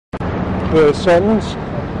The sentence?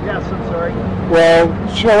 Yes, I'm sorry. Well,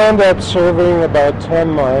 she'll end up serving about 10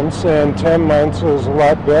 months, and 10 months is a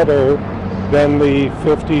lot better than the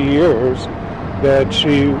 50 years that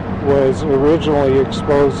she was originally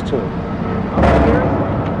exposed to.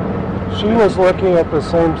 She was looking at the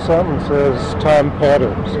same sentence as Tom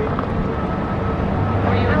Petters. Were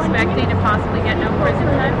you expecting to possibly get no prison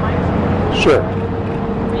time? Sure.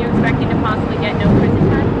 Were you expecting to possibly get no prison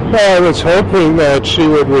time? Well, I was hoping that she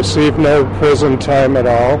would receive no prison time at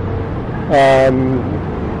all.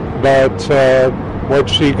 But what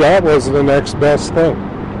she got was the next best thing.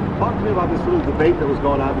 Talk to me about this little debate that was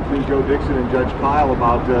going on between Joe Dixon and Judge Kyle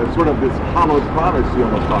about sort of this hallowed promise you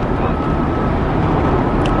almost talked about.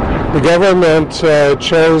 The government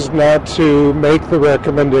chose not to make the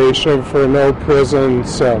recommendation for no prison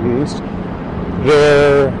sentence.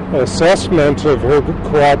 Their assessment of her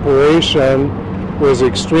cooperation was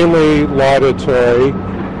extremely laudatory.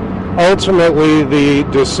 Ultimately, the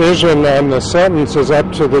decision on the sentence is up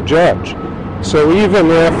to the judge. So even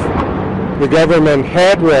if the government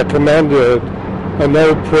had recommended a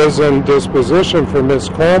no prison disposition for Ms.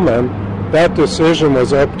 Coleman, that decision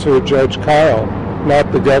was up to Judge Kyle,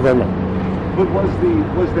 not the government. But was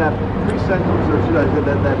that pre-sentence or should I say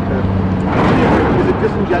is it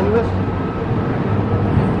disingenuous?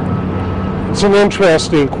 It's an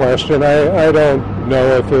interesting question. I don't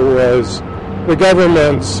know if it was. The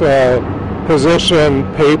government's position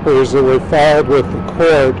papers that were filed with the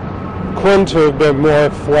court couldn't have been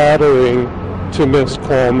more flattering to Ms.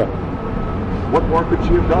 Coleman. What more could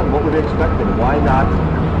she have done? What were they expecting? Why not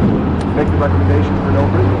make the recommendation for no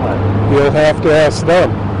prison time? You'll have to ask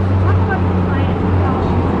them.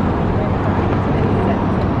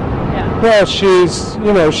 Well,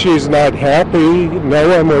 she's not happy. No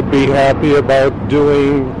one would be happy about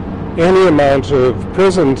doing any amount of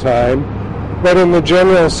prison time. But in the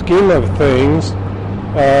general scheme of things,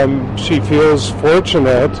 she feels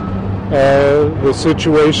fortunate. The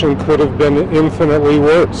situation could have been infinitely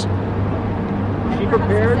worse. Was she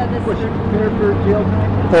prepared for jail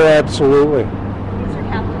time? Oh, absolutely. Mr.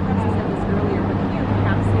 Kaplan, you said this earlier, but can you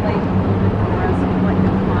encapsulate a little bit for us what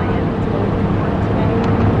your client told the court today?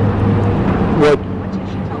 What did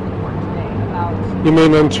she tell the court today about? You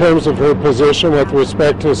mean in terms of her position with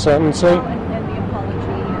respect to sentencing? And the apology.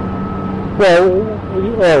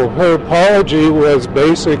 Well, her apology was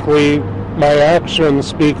basically, my actions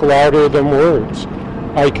speak louder than words.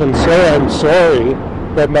 I can say I'm sorry,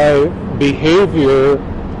 but my behavior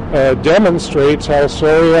demonstrates how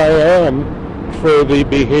sorry I am for the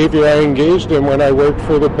behavior I engaged in when I worked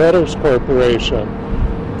for the Petters Corporation.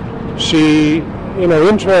 She,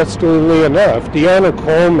 interestingly enough, Deanna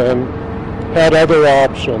Coleman had other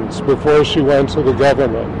options before she went to the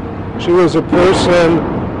government. She was a person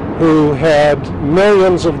who had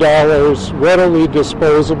millions of dollars readily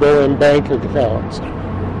disposable in bank accounts.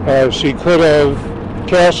 She could have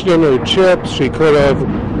cashed in her chips. She could have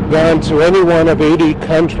gone to any one of 80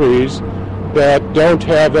 countries that don't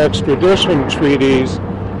have extradition treaties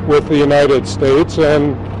with the United States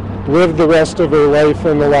and lived the rest of her life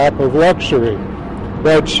in the lap of luxury.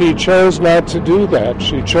 But she chose not to do that.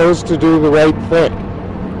 She chose to do the right thing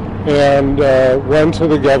and went to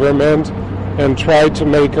the government and tried to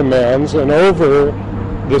make amends. And over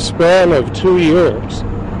the span of 2 years,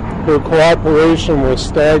 her cooperation was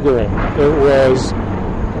staggering. It was,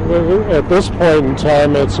 at this point in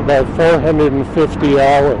time, it's about 450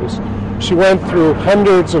 hours. She went through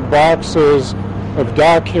hundreds of boxes of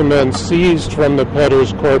documents seized from the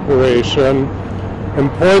Petters Corporation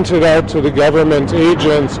and pointed out to the government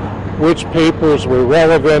agents which papers were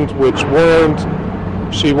relevant, which weren't.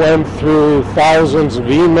 She went through thousands of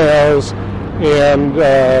emails and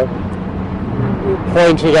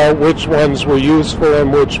pointed out which ones were useful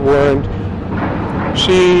and which weren't.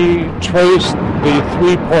 She traced the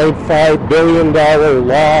 $3.5 billion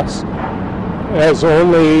loss as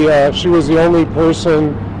she was the only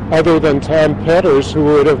person other than Tom Petters who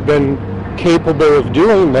would have been capable of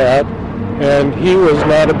doing that, and he was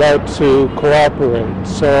not about to cooperate.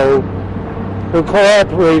 So her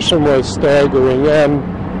cooperation was staggering, and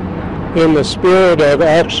in the spirit of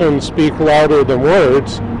actions speak louder than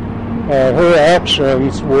words, her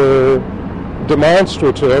actions were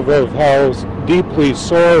demonstrative of how deeply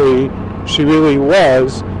sorry she really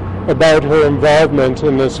was about her involvement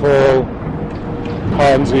in this whole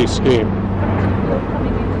Ponzi scheme.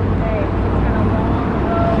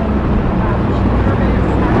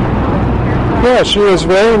 Yeah, she was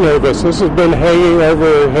very nervous. This has been hanging over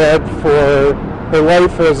her head her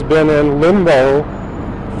life has been in limbo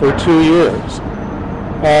for 2 years.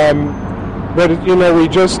 But, you know, we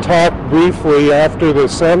just talked briefly after the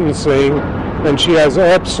sentencing, and she has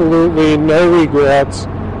absolutely no regrets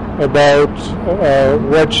about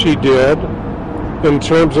what she did in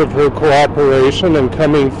terms of her cooperation and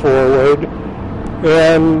coming forward.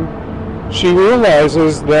 And she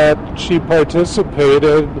realizes that she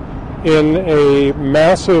participated in a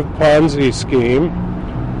massive Ponzi scheme,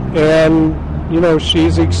 and, you know,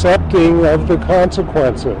 she's accepting of the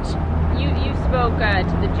consequences. You spoke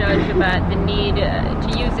to the judge about the need to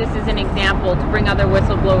use this as an example to bring other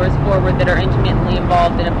whistleblowers forward that are intimately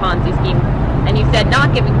involved in a Ponzi scheme. And you said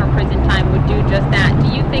not giving her prison time would do just that.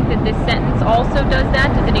 Do you think that this sentence also does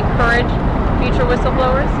that? Does it encourage future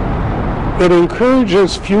whistleblowers? It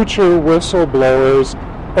encourages future whistleblowers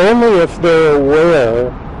only if they're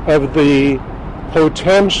aware of the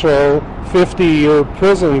potential 50-year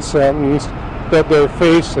prison sentence that they're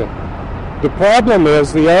facing. The problem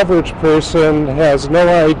is the average person has no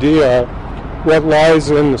idea what lies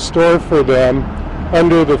in store for them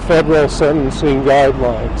under the federal sentencing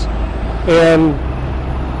guidelines. And,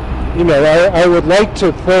 you know, I would like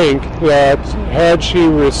to think that had she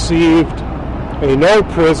received a no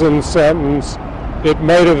prison sentence, it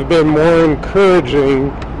might have been more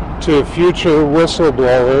encouraging to future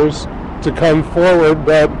whistleblowers to come forward,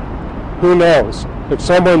 but who knows? If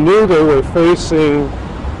someone knew they were facing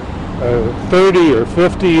a 30 or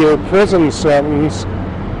 50-year prison sentence,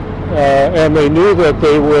 and they knew that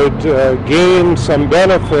they would gain some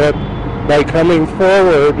benefit by coming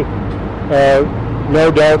forward, no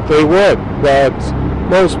doubt they would. But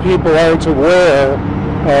most people aren't aware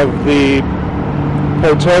of the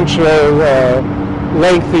potential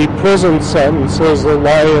lengthy prison sentences that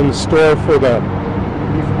lie in store for them.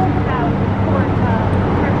 You spoke about the court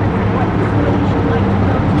preference of what facility she'd like to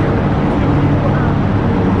go to.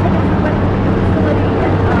 Can you take us through what facility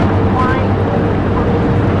and why?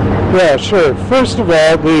 Yeah, sure. First of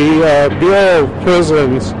all, the Bureau of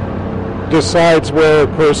Prisons decides where a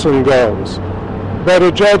person goes. But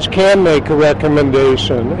a judge can make a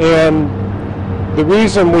recommendation, and the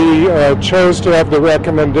reason we chose to have the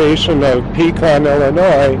recommendation of Pecan,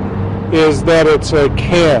 Illinois, is that it's a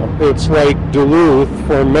camp. It's like Duluth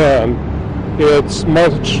for men. It's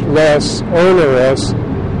much less onerous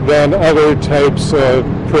than other types of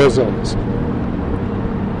prisons.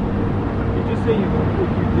 Did you say you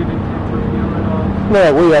didn't interview at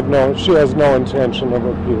all? No, she has no intention of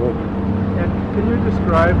appealing. And can you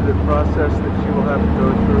describe the process that she will have to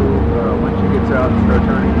go through when she gets out and starts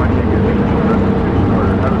earning money and getting into a restitution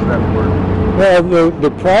order? How does that work? Well,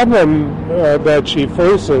 the problem that she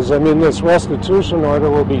faces, I mean, this restitution order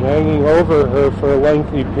will be hanging over her for a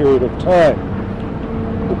lengthy period of time.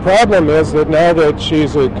 The problem is that now that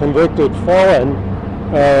she's a convicted felon,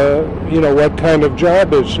 what kind of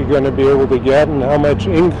job is she going to be able to get, and how much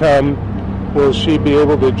income will she be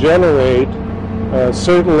able to generate?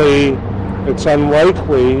 Certainly, it's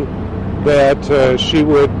unlikely that she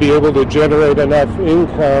would be able to generate enough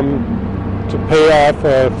income to pay off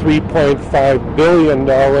a $3.5 billion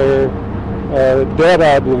debt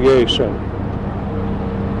obligation.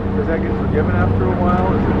 Does that get forgiven after a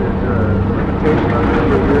while? Is there a limitation on the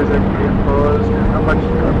number of years that can be imposed? And how much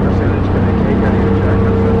percentage can they take out of your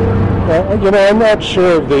check? I'm not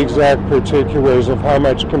sure of the exact particulars of how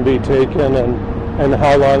much can be taken and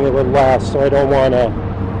how long it would last, so I don't want to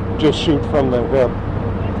just shoot from the hip.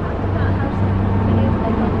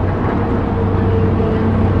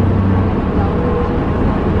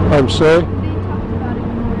 I'm sorry?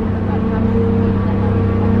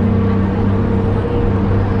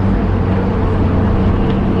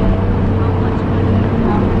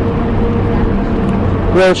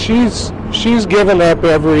 Well, she's given up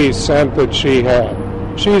every cent that she had.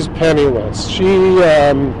 She's penniless. She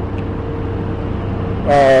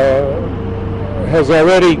has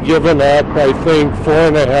already given up, I think,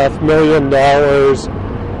 $4.5 million